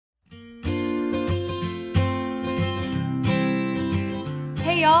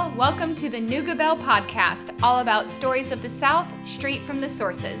Hey y'all, welcome to the Nooga Bell podcast, all about stories of the South, straight from the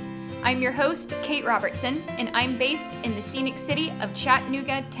sources. I'm your host, Kate Robertson, and I'm based in the scenic city of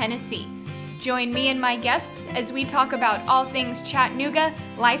Chattanooga, Tennessee. Join me and my guests as we talk about all things Chattanooga,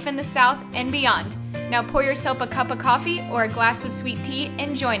 life in the South, and beyond. Now pour yourself a cup of coffee or a glass of sweet tea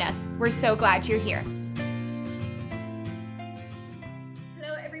and join us. We're so glad you're here.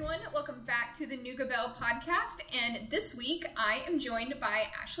 Hello everyone, welcome back to the Nooga Bell podcast, and this week I am joined by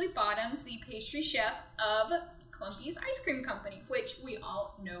Ashley Bottoms, the pastry chef of Clumpies Ice Cream Company, which we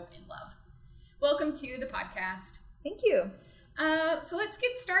all know and love. Welcome to the podcast. Thank you. So let's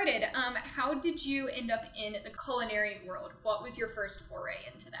get started. How did you end up in the culinary world? What was your first foray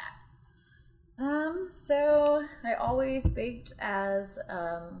into that? So I always baked as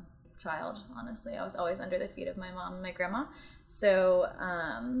a child, honestly. I was always under the feet of my mom and my grandma. So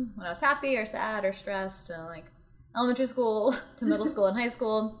when I was happy or sad or stressed, like elementary school to middle school and high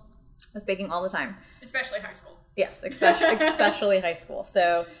school, I was baking all the time. Especially high school. Yes, especially high school.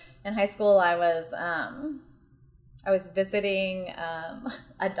 So in high school, I was visiting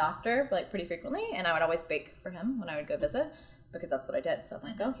a doctor like pretty frequently, and I would always bake for him when I would go visit because that's what I did. So I'm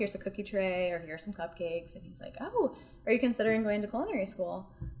like, oh, here's a cookie tray or here's some cupcakes. And he's like, oh, are you considering going to culinary school?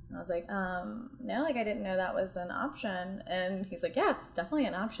 And I was like, no, like I didn't know that was an option. And he's like, yeah, it's definitely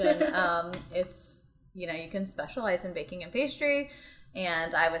an option. It's, you know, you can specialize in baking and pastry.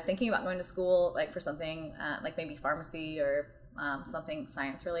 And I was thinking about going to school like for something like maybe pharmacy or something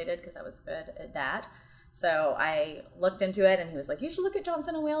science related because I was good at that. So I looked into it, and he was like, you should look at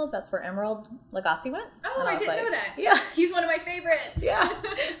Johnson & Wales. That's where Emerald Lagasse went. Oh, and I didn't know that. Yeah. He's one of my favorites. Yeah.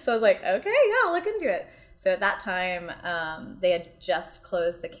 So I was like, okay, yeah, I'll look into it. So at that time, they had just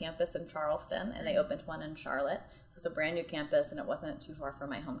closed the campus in Charleston, and they opened one in Charlotte. So it's a brand new campus, and it wasn't too far from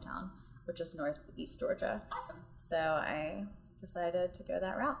my hometown, which is northeast Georgia. Awesome. So I decided to go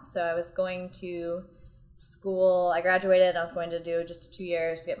that route. So I was going to school. I graduated. I was going to do just 2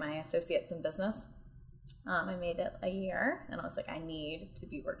 years to get my associates in business. I made it a year, and I was like, I need to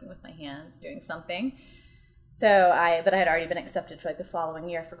be working with my hands, doing something. But I had already been accepted for like the following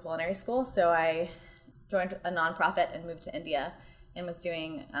year for culinary school. So I joined a nonprofit and moved to India and was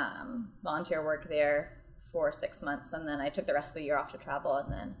doing volunteer work there for 6 months. And then I took the rest of the year off to travel,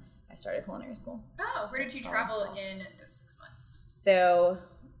 and then I started culinary school. Oh, where did you travel in those 6 months? So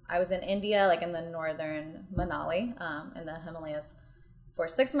I was in India, like in the northern Manali, in the Himalayas, for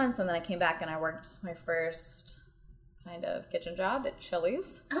 6 months, and then I came back and I worked my first kind of kitchen job at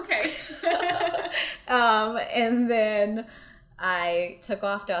Chili's. Okay. And then I took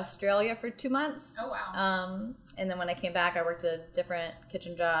off to Australia for 2 months. Oh, wow. And then when I came back, I worked a different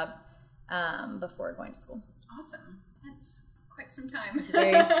kitchen job before going to school. Awesome. That's quite some time.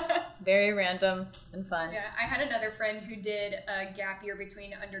 Very, very random and fun. Yeah, I had another friend who did a gap year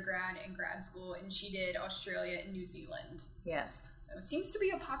between undergrad and grad school, and she did Australia and New Zealand. Yes. So it seems to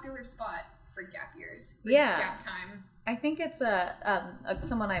be a popular spot for gap years. Yeah. Gap time. I think it's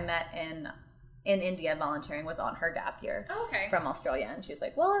someone I met in India volunteering was on her gap year. Oh, okay. From Australia, and she's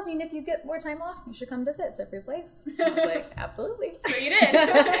like, well, I mean, if you get more time off, you should come visit. It's a free place. And I was like, absolutely. So you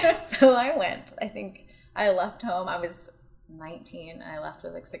did. So I went. I think I left home. I was 19. I left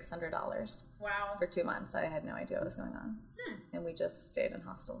with like $600. Wow. For 2 months. I had no idea what was going on. And we just stayed in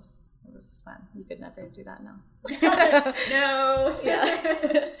hostels. It was fun. You could never do that now. No.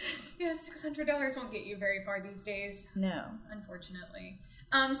 Yeah. Yeah, $600 won't get you very far these days. No. Unfortunately.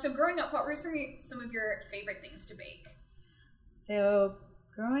 So growing up, what were some of your favorite things to bake? So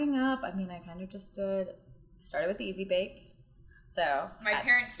growing up, I mean, I kind of just started with the Easy Bake. So my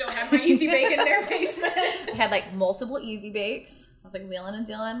parents still have my Easy Bake in their basement. I had like multiple Easy Bakes. I was like wheeling and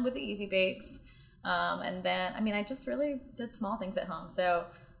dealing with the Easy Bakes. And then, I mean, I just really did small things at home. So,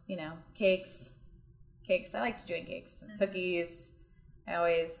 you know, cakes. I liked doing cakes. Cookies. I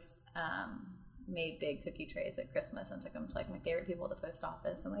always made big cookie trays at Christmas and took them to like my favorite people at the post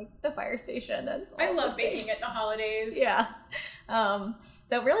office and like the fire station. And I love baking at the holidays. Yeah. So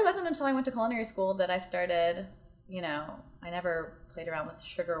it really wasn't until I went to culinary school that I started, you know, I never played around with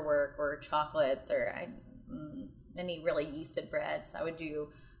sugar work or chocolates or any really yeasted breads. I would do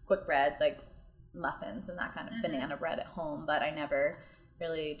quick breads like muffins and that kind of banana bread at home, but I never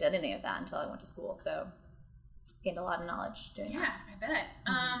really did any of that until I went to school. So gained a lot of knowledge doing that. Yeah, I bet.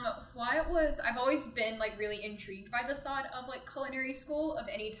 I've always been like really intrigued by the thought of like culinary school of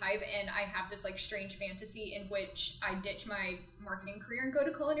any type, and I have this like strange fantasy in which I ditch my marketing career and go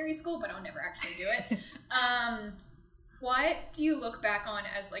to culinary school, but I'll never actually do it. What do you look back on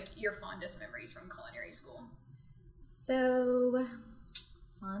as like your fondest memories from culinary school? So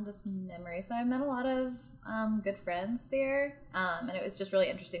fondest memories. So I met a lot of good friends there, and it was just really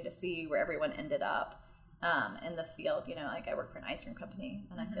interesting to see where everyone ended up in the field. You know, like I work for an ice cream company,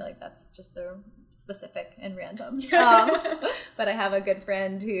 and I feel like that's just so specific and random. But I have a good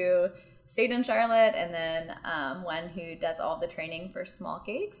friend who stayed in Charlotte, and then one who does all the training for small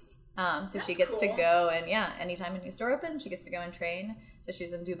cakes. So that's she gets to go, and anytime a new store opens, she gets to go and train. So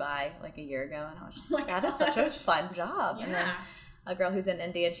she's in Dubai like a year ago, and I was just like, that is such a fun job. Yeah. And then a girl who's in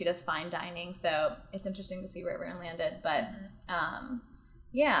India, and she does fine dining. So it's interesting to see where everyone landed. But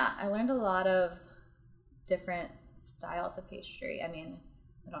I learned a lot of different styles of pastry. I mean,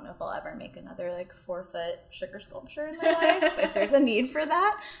 I don't know if I'll ever make another like 4-foot sugar sculpture in my life, if there's a need for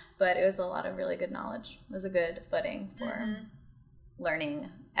that. But it was a lot of really good knowledge. It was a good footing for learning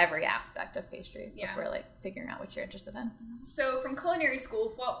every aspect of pastry before like figuring out what you're interested in. So from culinary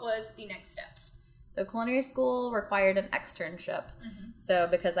school, what was the next step? So culinary school required an externship. So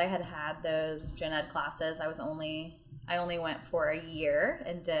because I had those gen ed classes, I only went for a year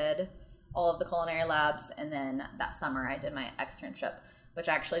and did all of the culinary labs, and then that summer I did my externship, which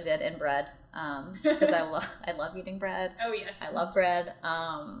I actually did in bread, because I love eating bread. Oh yes, I love bread.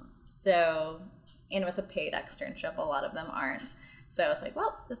 And it was a paid externship. A lot of them aren't. So I was like,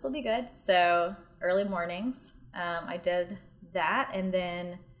 well, this will be good. So early mornings, I did that, and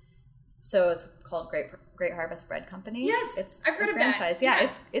then so it's called Great Harvest Bread Company. Yes, I've heard of franchise. that.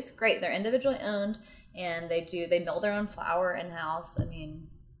 Yeah, it's great. They're individually owned, and they mill their own flour in house. I mean,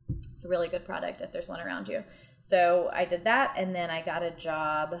 it's a really good product if there's one around you. So I did that, and then I got a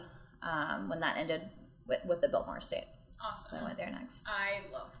job when that ended with the Biltmore Estate. Awesome. So I went there next.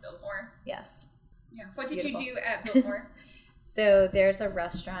 I loved Biltmore. Yes. Yeah. What did you do at Biltmore? So there's a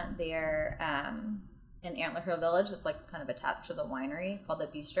restaurant there in Antler Hill Village that's like kind of attached to the winery called the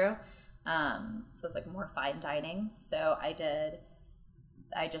Bistro. So it's like more fine dining. So I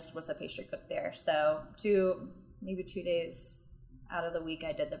just was a pastry cook there. So maybe 2 days out of the week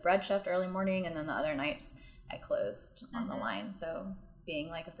I did the bread shift early morning, and then the other nights I closed on the line. So being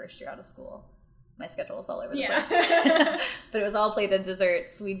like a first year out of school, my schedule was all over the place. But it was all plated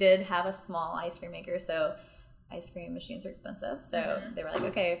desserts. We did have a small ice cream maker, so ice cream machines are expensive. So they were like,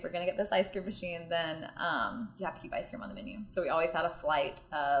 okay, if we're going to get this ice cream machine, then you have to keep ice cream on the menu. So we always had a flight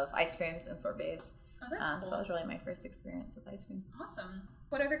of ice creams and sorbets. Oh, that's cool. So that was really my first experience with ice cream. Awesome.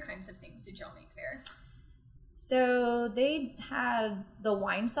 What other kinds of things did y'all make there? So they had the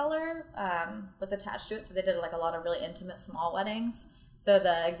wine cellar was attached to it. So they did like a lot of really intimate small weddings. So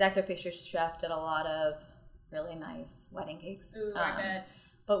the executive pastry chef did a lot of really nice wedding cakes. Ooh, I bet.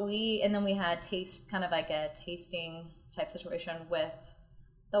 But we had kind of like a tasting type situation with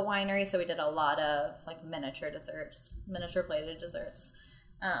the winery. So we did a lot of like miniature plated desserts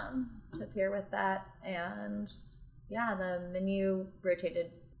to pair with that. And the menu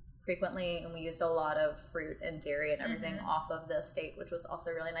rotated frequently, and we used a lot of fruit and dairy and everything off of the estate, which was also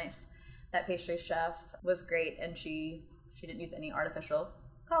really nice. That pastry chef was great, and she didn't use any artificial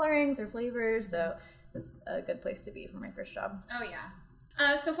colorings or flavors, so it was a good place to be for my first job. Oh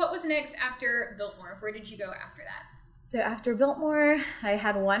yeah. So what was next after Biltmore? Where did you go after that? So after Biltmore, I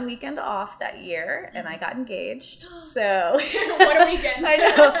had one weekend off that year, and I got engaged. So what a weekend! I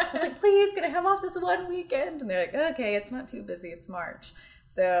know. I was like, please, can I have off this one weekend? And they're like, okay, it's not too busy. It's March.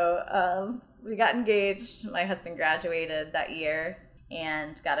 So we got engaged. My husband graduated that year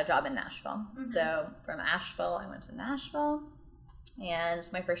and got a job in Nashville. So from Asheville, I went to Nashville, and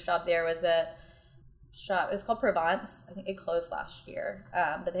my first job there was at shop. It was called Provence. I think it closed last year,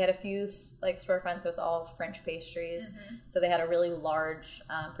 but they had a few like storefronts. It was all French pastries. So they had a really large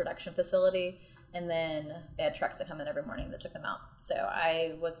production facility, and then they had trucks that come in every morning that took them out. So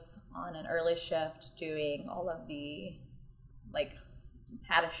I was on an early shift doing all of the like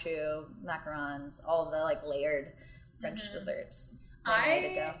pâte à choux, macarons, all the like layered French desserts.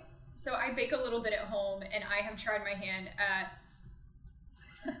 So I bake a little bit at home, and I have tried my hand at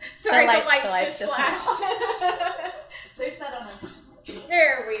sorry, the lights just flashed. There's that on my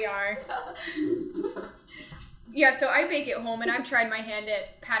There we are. Yeah, so I bake at home, and I've tried my hand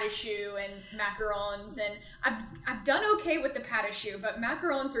at pâte à choux and macarons, and I've done okay with the pâte à choux, but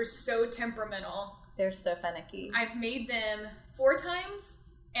macarons are so temperamental. They're so finicky. I've made them 4 times,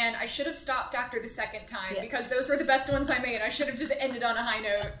 and I should have stopped after the second time because those were the best ones I made. I should have just ended on a high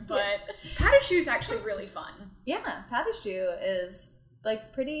note, but pâte à choux is actually really fun. Yeah, pâte à choux is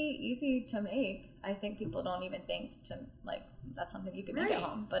like pretty easy to make. I think people don't even think to like that's something you can make at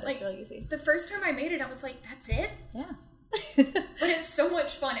home, but it's really easy. The first time I made it, I was like, that's it? Yeah. But it's so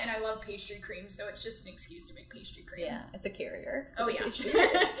much fun, and I love pastry cream, so it's just an excuse to make pastry cream. Yeah, it's a carrier. Oh, yeah.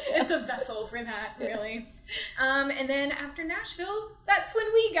 It's a vessel for that, really. And then after Nashville, that's when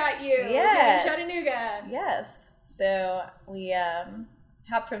we got you. Yes. Here in Chattanooga. Yes. So we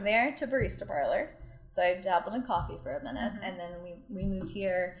hopped from there to Barista Parlor. So I dabbled in coffee for a minute, and then we moved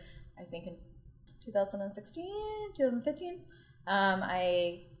here, I think in 2016, 2015.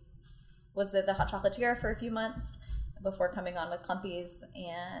 I was the hot chocolatier for a few months before coming on with Clumpies,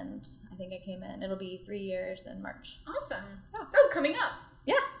 and I think I came in. It'll be 3 years in March. Awesome. Oh. So coming up.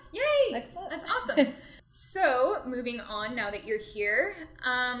 Yes. Yay. Next month. That's awesome. So moving on, now that you're here,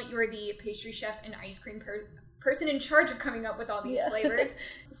 you're the pastry chef and ice cream person in charge of coming up with all these flavors.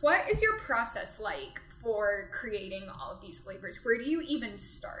 What is your process like for creating all of these flavors? Where do you even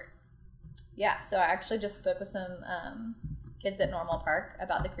start? Yeah, so I actually just spoke with some kids at Normal Park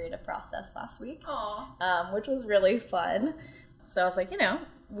about the creative process last week, which was really fun. So I was like,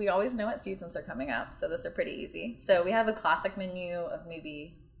 we always know what seasons are coming up, so those are pretty easy. So we have a classic menu of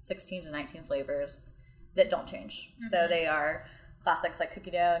maybe 16 to 19 flavors that don't change. So they are classics like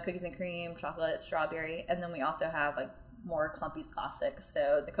cookie dough and cookies and cream, chocolate, strawberry, and then we also have like more Clumpies classics.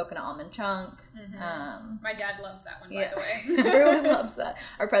 So the coconut almond chunk. My dad loves that one, by the way. Everyone loves that.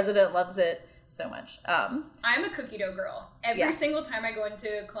 Our president loves it so much. I'm a cookie dough girl. Every single time I go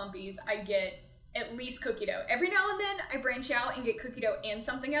into Clumpies, I get at least cookie dough. Every now and then I branch out and get cookie dough and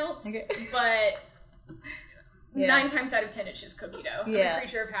something else, but 9 times out of 10 it's just cookie dough. I'm a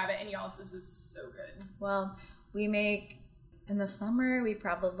creature of habit, and y'all's this is so good. Well, we make, in the summer, we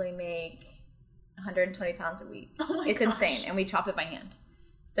probably make 120 pounds a week. Oh my It's gosh. insane, and we chop it by hand.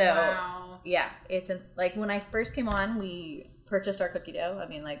 So, like when I first came on, we purchased our cookie dough. I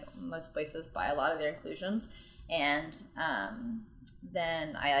mean, like most places buy a lot of their inclusions, and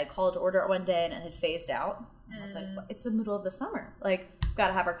then I called to order it one day, and it had phased out. And I was like, well, it's the middle of the summer. Like, we've got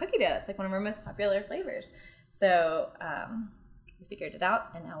to have our cookie dough. It's like one of our most popular flavors. So we figured it out,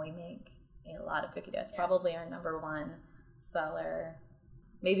 and now we make a lot of cookie dough. It's probably our number one seller.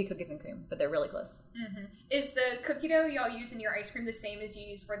 Maybe cookies and cream, but they're really close. Is the cookie dough y'all use in your ice cream the same as you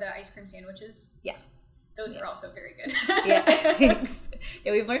use for the ice cream sandwiches? Yeah. Those are also very good. Thanks.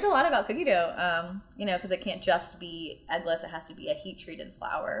 We've learned a lot about cookie dough, because it can't just be eggless. It has to be a heat-treated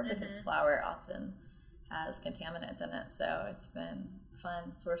flour, because flour often has contaminants in it. So it's been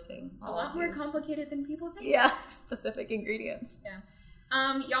fun sourcing It's a lot more complicated than people think. Yeah, specific ingredients. Yeah.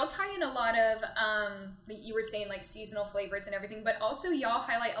 Y'all tie in a lot of, you were saying like seasonal flavors and everything, but also y'all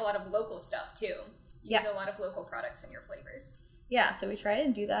highlight a lot of local stuff too. You use a lot of local products in your flavors. Yeah, so we try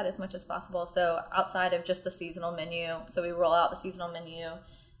and do that as much as possible. So outside of just the seasonal menu, so we roll out the seasonal menu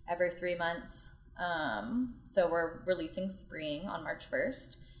every 3 months. So we're releasing spring on March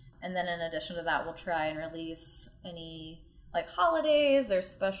 1st. And then in addition to that, we'll try and release any like holidays or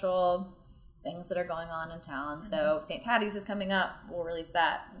special things that are going on in town. So St. Patty's is coming up. We'll release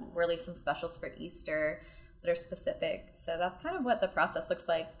that. We'll release some specials for Easter that are specific. So that's kind of what the process looks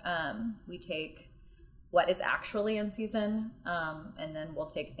like. We take what is actually in season, and then we'll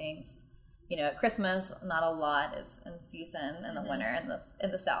take things, at Christmas, not a lot is in season in the winter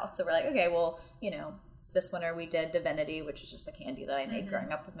in the South. So we're like, okay, well, this winter we did Divinity, which is just a candy that I made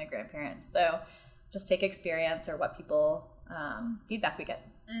growing up with my grandparents. So just take experience or what people feedback we get.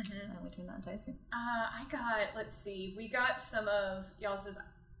 And we turn that into ice cream. We got some of y'all's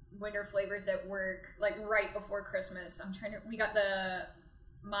winter flavors at work, like right before Christmas. We got the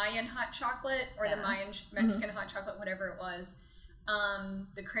Mayan hot chocolate or the Mayan Mexican hot chocolate, whatever it was.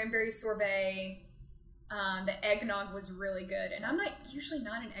 The cranberry sorbet, the eggnog was really good. And I'm usually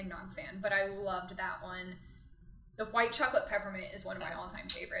not an eggnog fan, but I loved that one. The white chocolate peppermint is one of my all-time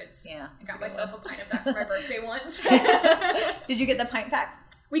favorites. Yeah. I got myself a pint of that for my birthday once. Did you get the pint pack?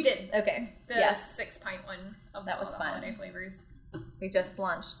 We did. Okay. The 6-pint one of that was all the fun. holiday flavors. We just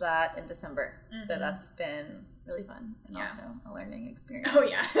launched that in December. So that's been really fun and also a learning experience. Oh,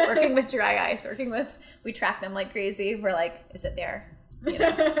 yeah. Working with dry ice, we track them like crazy. We're like, is it there?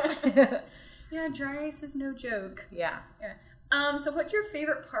 Yeah, dry ice is no joke. Yeah. So what's your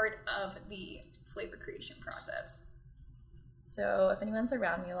favorite part of the flavor creation process? So if anyone's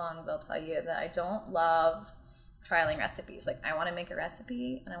around me long, they'll tell you that I don't love trialing recipes. Like, I want to make a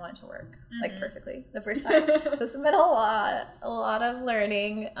recipe and I want it to work like perfectly the first time. So it's been a lot of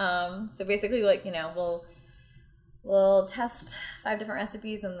learning. So basically, like, we'll test 5 different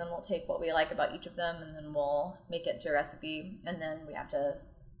recipes, and then we'll take what we like about each of them, and then we'll make it to a recipe, and then we have to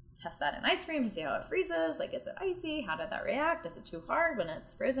test that in ice cream and see how it freezes. Like, is it icy? How did that react? Is it too hard when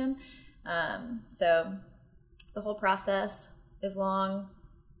it's frozen? So the whole process is long.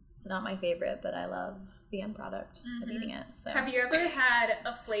 It's not my favorite, but I love the end product of eating it. So. Have you ever had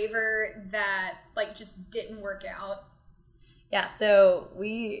a flavor that like just didn't work out? Yeah, so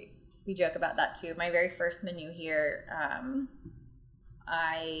we joke about that too. My very first menu here,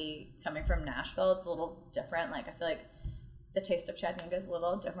 coming from Nashville, it's a little different. Like I feel like the taste of Chattanooga is a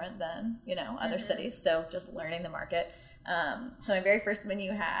little different than, other cities. So just learning the market. So my very first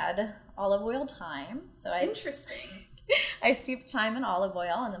menu had olive oil thyme. Interesting. I steeped thyme in olive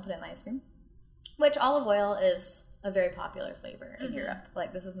oil and then put in the ice cream, which olive oil is a very popular flavor in Europe.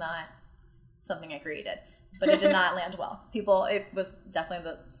 Like this is not something I created, but it did not land well. It was definitely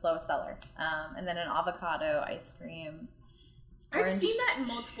the slowest seller. And then an avocado ice cream. I've seen that in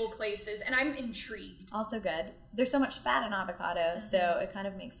multiple places, and I'm intrigued. Also good. There's so much fat in avocado, so it kind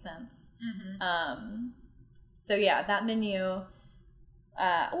of makes sense. So yeah, that menu.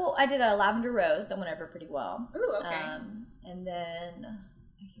 I did a lavender rose that went over pretty well. Ooh, okay. And then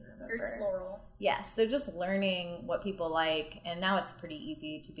I can't remember. Very floral. Yes, so just learning what people like, and now it's pretty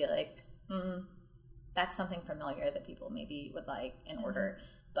easy to be like, that's something familiar that people maybe would like and order.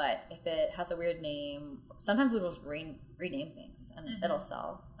 But if it has a weird name, sometimes we'll just rename things, and it'll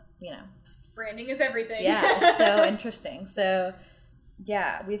sell. Branding is everything. Yeah, it's so interesting. So.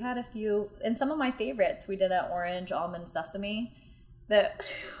 Yeah, we've had a few, and some of my favorites. We did an orange almond sesame.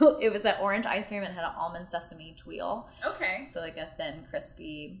 It was an orange ice cream and had an almond sesame twirl. Okay. So like a thin,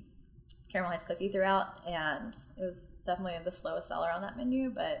 crispy caramelized cookie throughout, and it was definitely the slowest seller on that menu,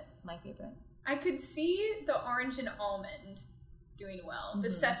 but my favorite. I could see the orange and almond doing well.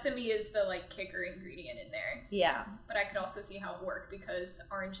 The sesame is the like kicker ingredient in there. Yeah. But I could also see how it worked because the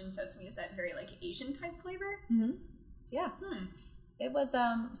orange and sesame is that very like Asian type flavor. Yeah. It was,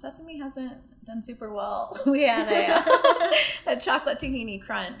 sesame hasn't done super well. We had a chocolate tahini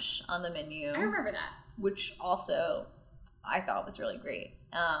crunch on the menu. I remember that. Which also I thought was really great.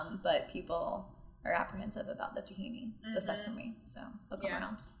 But people are apprehensive about the tahini, the sesame. So they'll come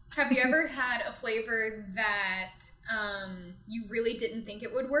around. Have you ever had a flavor that you really didn't think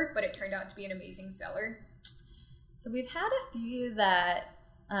it would work, but it turned out to be an amazing seller? So we've had a few that,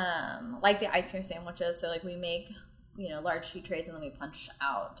 like the ice cream sandwiches. So like we make... large sheet trays, and then we punch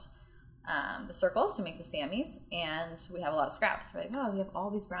out the circles to make the Sammies, and we have a lot of scraps. We're like, we have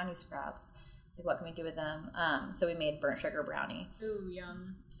all these brownie scraps. Like, what can we do with them? So we made burnt sugar brownie. Ooh,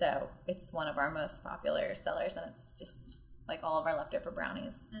 yum. So it's one of our most popular sellers, and it's just like all of our leftover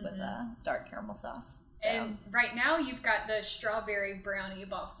brownies with a dark caramel sauce. So. And right now you've got the strawberry brownie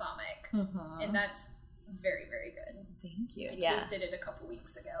balsamic, and that's very, very good. Thank you. I tasted it a couple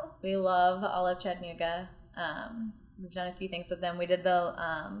weeks ago. We love Olive Chattanooga. We've done a few things with them. We did the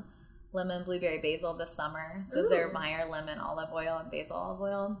lemon blueberry basil this summer. So they're Meyer lemon olive oil and basil olive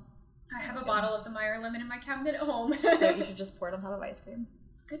oil. I have a bottle of the Meyer lemon in my cabinet at home. So you should just pour it on top of ice cream.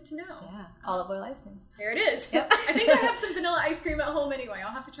 Good to know. Yeah, olive oil ice cream. There it is. Yep. I think I have some vanilla ice cream at home anyway.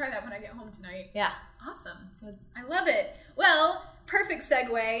 I'll have to try that when I get home tonight. Yeah. Awesome. Good. I love it. Well, perfect segue.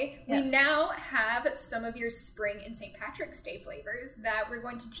 Yes. We now have some of your spring and St. Patrick's Day flavors that we're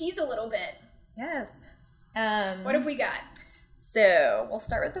going to tease a little bit. Yes. What have we got? So we'll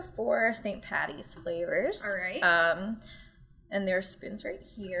start with the 4 St. Patty's flavors. All right. And there's spoons right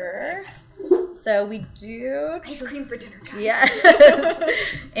here. Perfect. So we do ice cream for dinner, guys. Yes.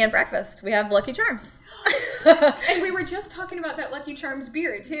 And breakfast. We have Lucky Charms. And we were just talking about that Lucky Charms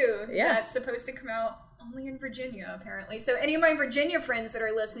beer too. Yeah. That's supposed to come out only in Virginia, apparently. So any of my Virginia friends that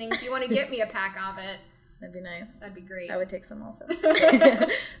are listening, if you want to get me a pack of it. That'd be nice. That'd be great. I would take some also.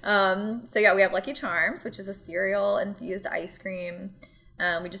 So yeah, we have Lucky Charms, which is a cereal infused ice cream.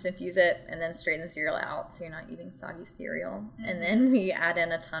 We just infuse it and then strain the cereal out, so you're not eating soggy cereal. And then we add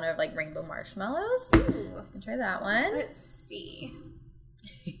in a ton of like rainbow marshmallows. Ooh. You can try that one. Let's see.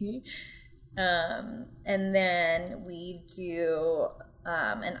 And then we do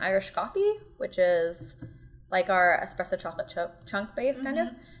an Irish coffee, which is like our espresso chocolate chunk base kind of.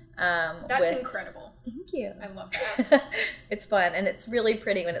 That's incredible. Thank you. I love that. It's fun, and it's really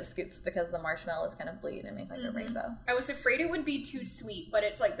pretty when it scoops because the marshmallows kind of bleed and make like a rainbow. I was afraid it would be too sweet, but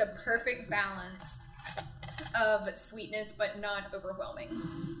it's like the perfect balance of sweetness but not overwhelming.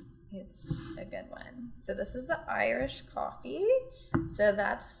 It's a good one. So this is the Irish coffee. So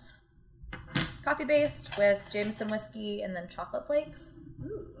that's coffee based with Jameson whiskey and then chocolate flakes.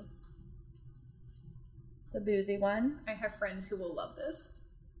 Ooh. The boozy one. I have friends who will love this.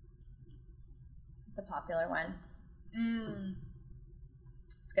 It's a popular one.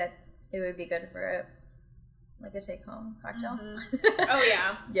 It's good. It would be good for like a take-home cocktail. Oh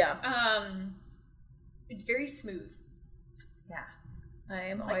yeah. Yeah. It's very smooth. Yeah.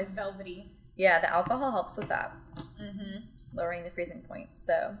 I'm it's always like velvety. Yeah, the alcohol helps with that. lowering the freezing point.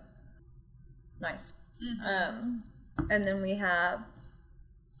 So nice. Mm-hmm. And then we have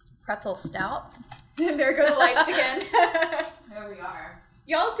pretzel stout. There go the lights again. There we are.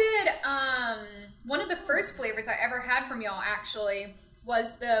 Y'all did, one of the first flavors I ever had from y'all, actually,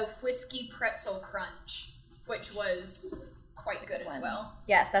 was the whiskey pretzel crunch, which was quite good as well.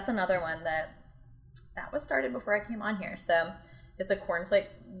 Yes, that's another one that was started before I came on here. So it's a cornflake.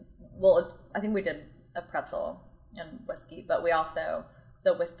 Well, I think we did a pretzel and whiskey, but we also,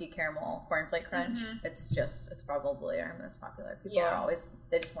 the whiskey caramel cornflake crunch, it's probably our most popular. People are always,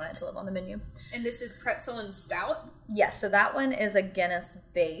 they just want it to live on the menu. And this is pretzel and stout? Yes, so that one is a Guinness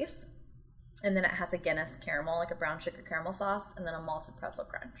base, and then it has a Guinness caramel, like a brown sugar caramel sauce, and then a malted pretzel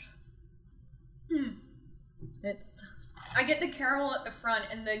crunch. I get the caramel at the front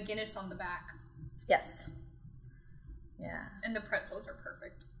and the Guinness on the back. Yes. Yeah. And the pretzels are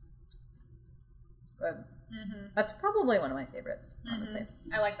perfect. Good. That's probably one of my favorites, honestly.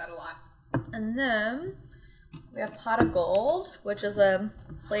 I like that a lot. And then we have Pot of Gold, which is a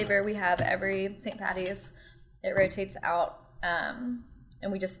flavor we have every St. Patty's. It rotates out, and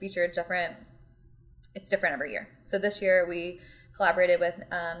we just feature it's different every year. So this year we collaborated with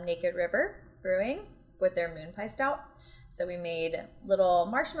Naked River Brewing with their Moon Pie Stout. So we made little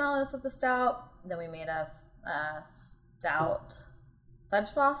marshmallows with the stout. Then we made a stout fudge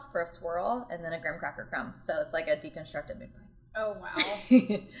sauce for a swirl, and then a graham cracker crumb. So it's like a deconstructed moon pie. Oh, wow.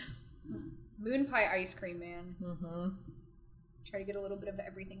 Moon pie ice cream, man. Try to get a little bit of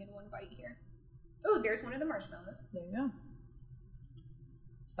everything in one bite here. Oh, there's one of the marshmallows. There you go.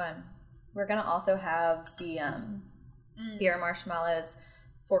 It's fun. We're going to also have the beer marshmallows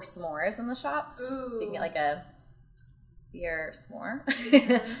for s'mores in the shops. Ooh. So you can get like a beer s'more.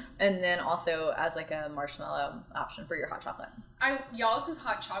 And then also as like a marshmallow option for your hot chocolate. Y'all's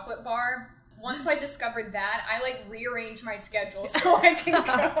hot chocolate bar. Once I discovered that, I like rearranged my schedule so I can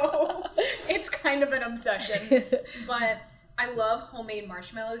go. It's kind of an obsession. But I love homemade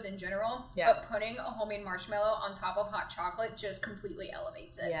marshmallows in general. Yeah. But putting a homemade marshmallow on top of hot chocolate just completely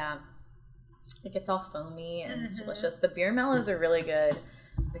elevates it. Yeah. It gets all foamy and delicious. The beer mellows are really good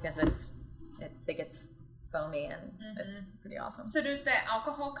because it gets foamy and it's pretty awesome. So does the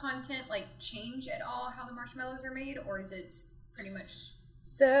alcohol content like change at all how the marshmallows are made, or is it pretty much?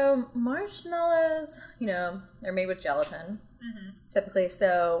 So marshmallows, they're made with gelatin typically.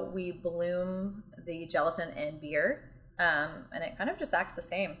 So we bloom the gelatin in beer, and it kind of just acts the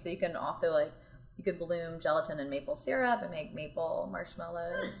same. So you can also you could bloom gelatin in maple syrup and make maple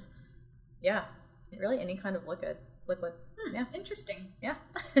marshmallows. Yeah, really any kind of liquid. Yeah. Interesting. Yeah.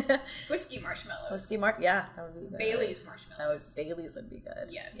 Whiskey marshmallows. Yeah, that would be good. Bailey's marshmallows. Bailey's would be good.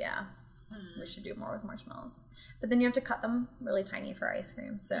 Yes. Yeah. We should do more with marshmallows. But then you have to cut them really tiny for ice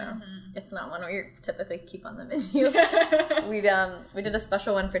cream. So it's not one we typically keep on the menu. We did a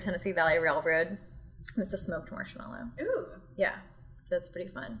special one for Tennessee Valley Railroad. It's a smoked marshmallow. Ooh. Yeah. So it's pretty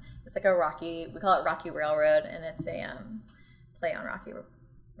fun. It's like we call it Rocky Railroad, and it's a play on Rocky Road,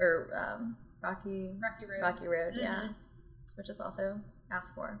 yeah. Which is also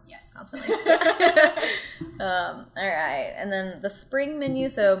asked for. Yes. Constantly. All right. And then the spring menu.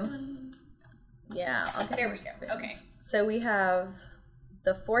 So, yeah. There we go. Okay. So we have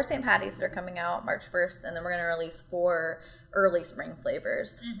the 4 St. Patty's that are coming out March 1st, and then we're going to release 4 early spring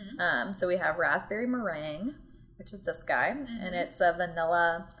flavors. So we have raspberry meringue, which is this guy, and it's a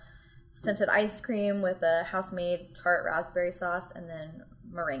vanilla scented ice cream with a house-made tart raspberry sauce, and then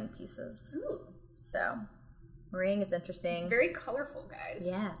meringue pieces. Ooh. So meringue is interesting. It's very colorful, guys.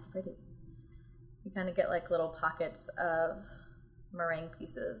 Yeah, it's pretty. You kind of get like little pockets of meringue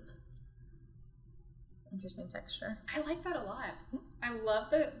pieces. Interesting texture. I like that a lot. I love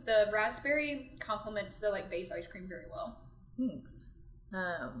the raspberry complements the base ice cream very well. Thanks.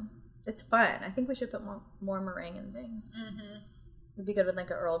 It's fun. I think we should put more meringue in things. It'd be good with like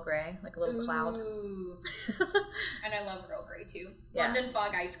an Earl Grey, like a little cloud. And I love Earl Grey too. Yeah. London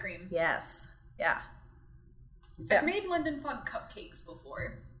Fog ice cream. Yes. Yeah. So, I've made London Fog cupcakes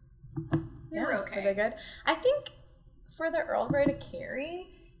before. They were okay. Were they good? I think for the Earl Grey to carry,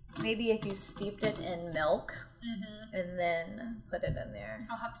 maybe if you steeped it in milk and then put it in there.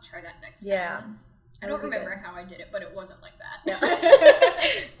 I'll have to try that next time. Yeah. I don't remember how I did it, but it wasn't like that.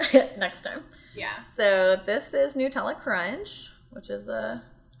 Yeah. Next time. Yeah. So this is Nutella Crunch, which is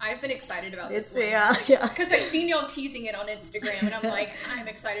I've been excited about this one. Yeah. Because I've seen y'all teasing it on Instagram, and I'm like, I'm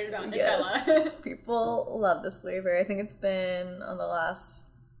excited about Nutella. Yes. People love this flavor. I think it's been on the last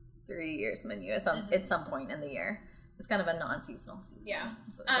 3 years menu at some point in the year. It's kind of a non-seasonal season. Yeah.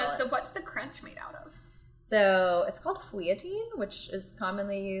 So what's the crunch made out of? So it's called fouilletine, which is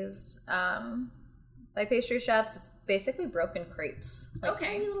commonly used by pastry chefs. It's basically broken crepes. Like Okay.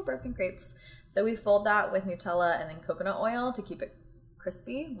 tiny little broken crepes. So we fold that with Nutella and then coconut oil to keep it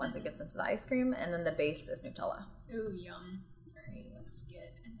crispy once it gets into the ice cream. And then the base is Nutella. Ooh, yum. All right, let's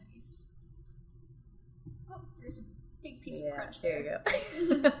get a nice... Oh, there's a big piece of crunch there. There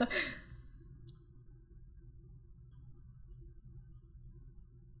you go.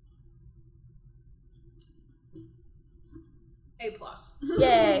 A+.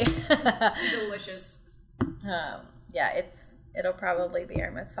 Yay. Delicious. Yeah, it'll probably be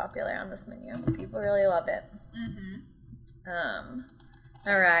our most popular on this menu. People really love it.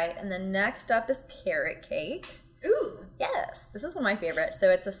 All right, and then next up is carrot cake. Ooh. Yes, this is one of my favorites.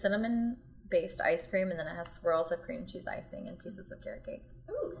 So it's a cinnamon-based ice cream, and then it has swirls of cream cheese icing and pieces of carrot cake.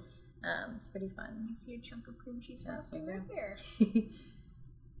 Ooh. It's pretty fun. I see a chunk of cream cheese frosting right there. It's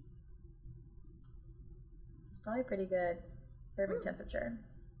probably pretty good serving temperature.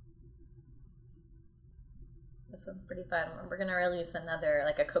 This one's pretty fun. We're going to release another,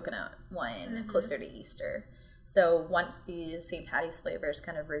 like a coconut one closer to Easter. So once these St. Patty's flavors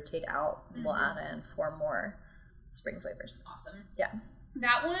kind of rotate out, we'll add in 4 more spring flavors. Awesome. Yeah.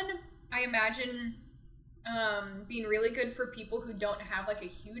 That one, I imagine being really good for people who don't have like a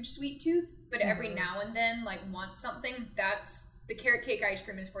huge sweet tooth, but every now and then like want something. That's the carrot cake ice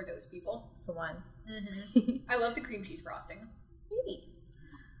cream is for those people. It's the one. I love the cream cheese frosting.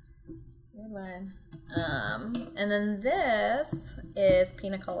 Good one. And then this is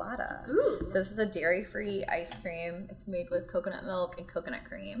pina colada. Ooh. So this is a dairy-free ice cream. It's made with coconut milk and coconut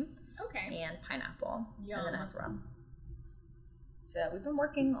cream. Okay. And pineapple. Yum. And then it has rum. So we've been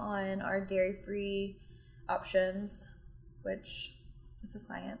working on our dairy-free options, which is a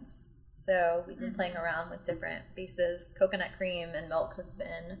science. So we've been playing around with different bases. Coconut cream and milk have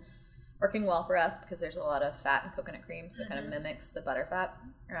been working well for us because there's a lot of fat in coconut cream, so it kind of mimics the butter fat.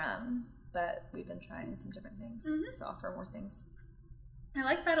 But we've been trying some different things to offer more things. I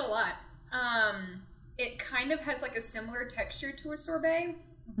like that a lot. It kind of has like a similar texture to a sorbet,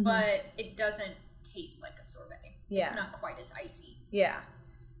 but it doesn't taste like a sorbet. Yeah. It's not quite as icy. Yeah.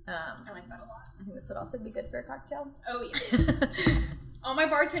 I like that a lot. I think this would also be good for a cocktail. Oh, yes. All my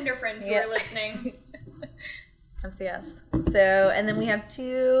bartender friends who are listening. Come see us. So, and then we have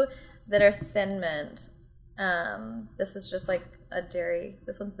 2 that are thin mint. This is just like a dairy.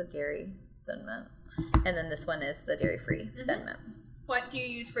 This one's the dairy thin mint. And then this one is the dairy-free thin mint. What do you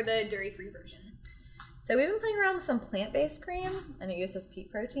use for the dairy-free version? So we've been playing around with some plant-based cream, and it uses pea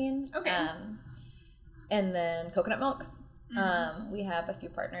protein. Okay. And then coconut milk. We have a few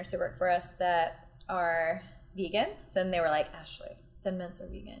partners who work for us that are vegan. So then they were like, Ashley, thin mints are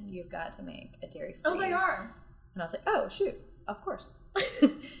vegan. You've got to make a dairy-free. Oh, they are? And I was like, oh, shoot, of course.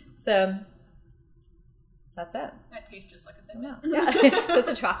 So that's it. That tastes just like a thin mint. Yeah. So it's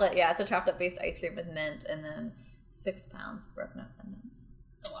a chocolate, it's a chocolate-based ice cream with mint and then 6 pounds of broken up thin mints.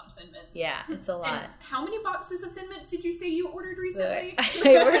 It's a lot of thin mints. Yeah, it's a lot. And how many boxes of thin mints did you say you ordered recently? So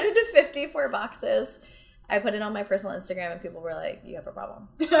I ordered 54 boxes. I put it on my personal Instagram and people were like, you have a problem.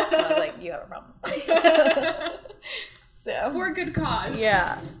 And I was like, you have a problem. So it's for a good cause.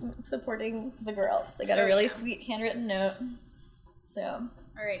 Yeah. Supporting the girls. They got a really sweet handwritten note. So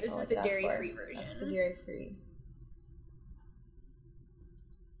all right, this is the dairy-free version. That's the dairy-free.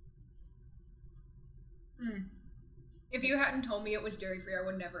 If you hadn't told me it was dairy-free, I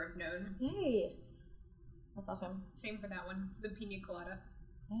would never have known. Yay. That's awesome. Same for that one, the pina colada.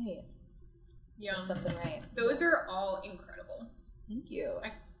 Hey. Yum. That's something right. Those are all incredible. Thank you.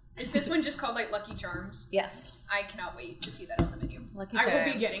 Is this one just called like Lucky Charms? Yes. I cannot wait to see that on the menu. Lucky Charms. I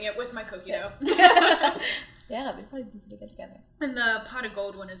will be getting it with my cookie dough. Yeah, they'd probably be pretty good together. And the pot of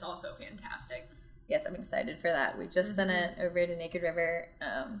gold one is also fantastic. Yes, I'm excited for that. We just sent it over to Naked River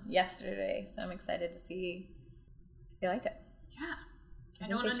yesterday, so I'm excited to see if they liked it. Yeah.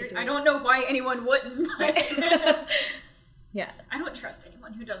 I don't know why anyone wouldn't. Yeah. I don't trust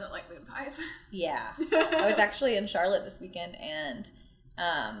anyone who doesn't like moon pies. Yeah. I was actually in Charlotte this weekend and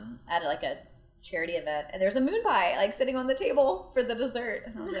at like a charity event, and there's a moon pie like sitting on the table for the dessert.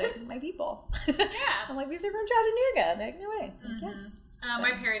 And I was like, my people. Yeah. I'm like, these are from Chattanooga. Like, no way. Like, yes.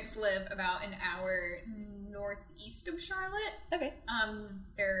 My parents live about an hour northeast of Charlotte. Okay.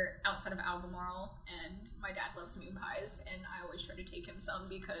 They're outside of Albemarle, and my dad loves moon pies, and I always try to take him some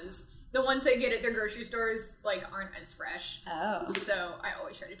because the ones they get at their grocery stores like aren't as fresh. Oh. So I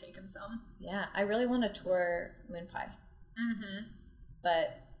always try to take him some. Yeah, I really want to tour moon pie.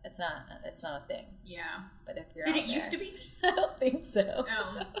 But it's not a thing. Yeah. But if you're Did it used to be? I don't think so.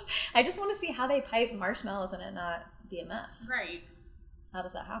 Oh. I just want to see how they pipe marshmallows and it not be a mess. Right. How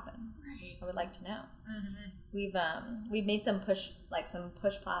does that happen? Right. I would like to know. We've made some push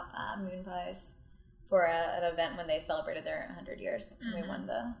pop moon pies for an event when they celebrated their 100 years. And we won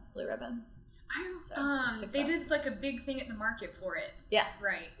the blue ribbon. They did like a big thing at the market for it. Yeah.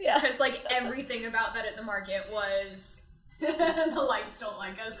 Right. Yeah. Because like everything about that at the market was the lights don't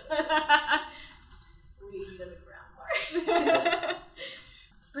like us. We need a ground bar.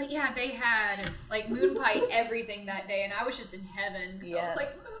 But yeah, they had like moon pie everything that day, and I was just in heaven. So I was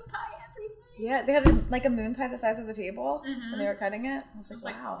like, moon pie everything. Yeah, they had like a moon pie the size of the table when they were cutting it. I was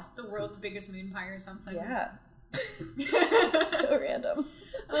like, wow. Like the world's biggest moon pie or something. Yeah. So random.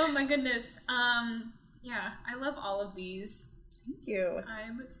 Oh my goodness. Yeah, I love all of these. Thank you.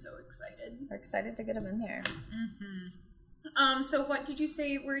 I'm so excited. We're excited to get them in there. So what did you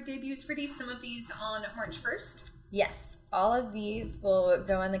say were debuts for these? Some of these on March 1st? Yes. All of these will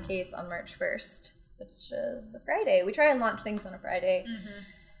go in the case on March 1st, which is a Friday. We try and launch things on a Friday.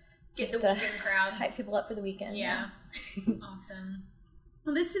 Get the weekend crowd. Hype people up for the weekend. Yeah. Awesome.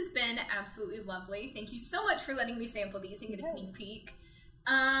 Well, this has been absolutely lovely. Thank you so much for letting me sample these and get a sneak peek.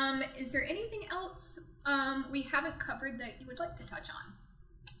 Is there anything else we haven't covered that you would like to touch on?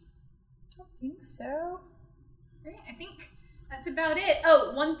 I don't think so. Right, I think that's about it.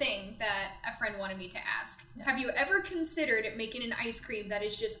 Oh, one thing that a friend wanted me to ask. Yeah. Have you ever considered making an ice cream that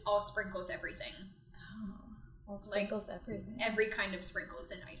is just all sprinkles everything? Oh, all sprinkles everything. Every kind of sprinkles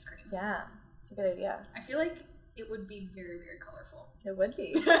in ice cream. Yeah, it's a good idea. I feel like it would be very, very colorful. It would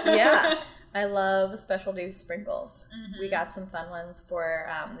be. Yeah. I love specialty sprinkles. We got some fun ones for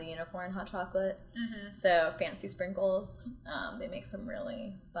the unicorn hot chocolate. So fancy sprinkles. They make some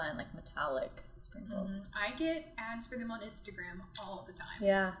really fun, like metallic sprinkles. I get ads for them on Instagram all the time.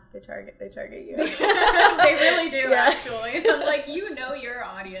 Yeah, they target you. They really do, actually. I'm like, you know your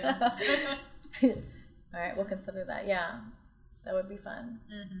audience. All right, we'll consider that. Yeah, that would be fun.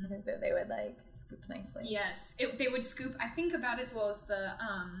 I think that they would like scoop nicely. Yes, they would scoop, I think, about as well as the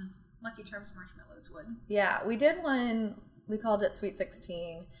Lucky Charms marshmallows would. Yeah, we did one, we called it Sweet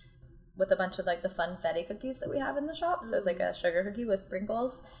 16, with a bunch of like the funfetti cookies that we have in the shop. So it's like a sugar cookie with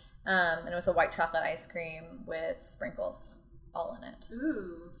sprinkles. And it was a white chocolate ice cream with sprinkles all in it.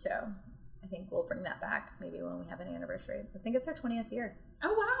 Ooh. So I think we'll bring that back maybe when we have an anniversary. I think it's our 20th year.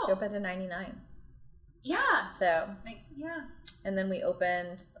 Oh, wow. She opened in 99. Yeah. So. Yeah. And then we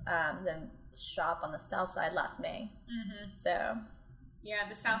opened the shop on the south side last May. So. Yeah,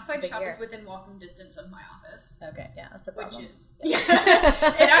 the south side shop is within walking distance of my office. Okay, yeah, that's a problem. Which is,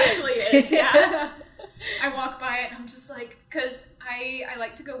 it actually is, yeah. I walk by it and I'm just like, because I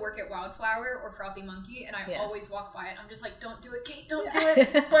like to go work at Wildflower or Frothy Monkey, and I always walk by it. I'm just like, don't do it, Kate, don't do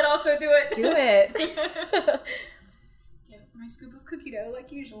it, but also do it. Do it. Get my scoop of cookie dough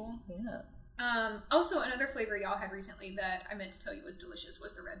like usual. Yeah. Also, another flavor y'all had recently that I meant to tell you was delicious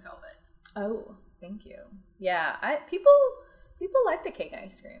was the red velvet. Oh, thank you. Yeah, people like the cake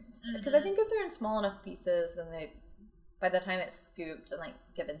ice creams because I think if they're in small enough pieces and by the time it's scooped and like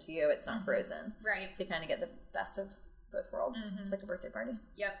given to you, it's not frozen. Right. So you kind of get the best of both worlds. It's like a birthday party.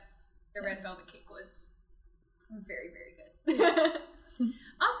 Yep. The red velvet cake was very, very good.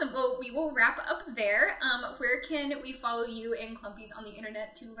 Awesome. Well, we will wrap up there. Where can we follow you and Clumpies on the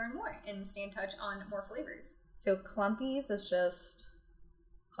internet to learn more and stay in touch on more flavors? So Clumpies is just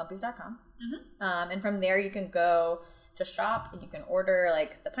clumpies.com. And from there you can go to shop and you can order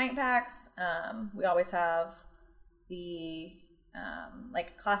like the pint packs. We always have the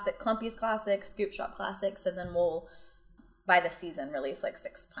like classic Clumpies classics, Scoop Shop classics, and then we'll by the season release like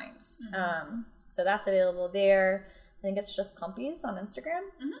 6 pints. So that's available there. I think it's just Clumpies on Instagram.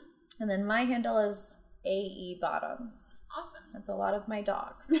 And then my handle is AE Bottoms. Awesome. That's a lot of my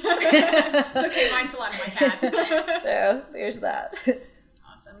dog. It's okay, mine's a lot of my cat. So there's that.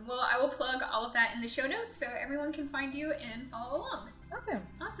 Awesome. Well, I will plug all of that in the show notes so everyone can find you and follow along.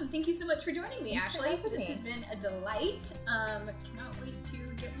 Awesome. Thank you so much for joining me, Ashley. This has been a delight. Cannot wait to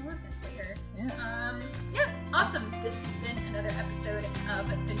get more of this later. Awesome. This has been another episode of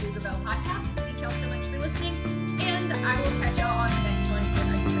the Nougat Belle podcast. Thank y'all so much for listening, and I will catch y'all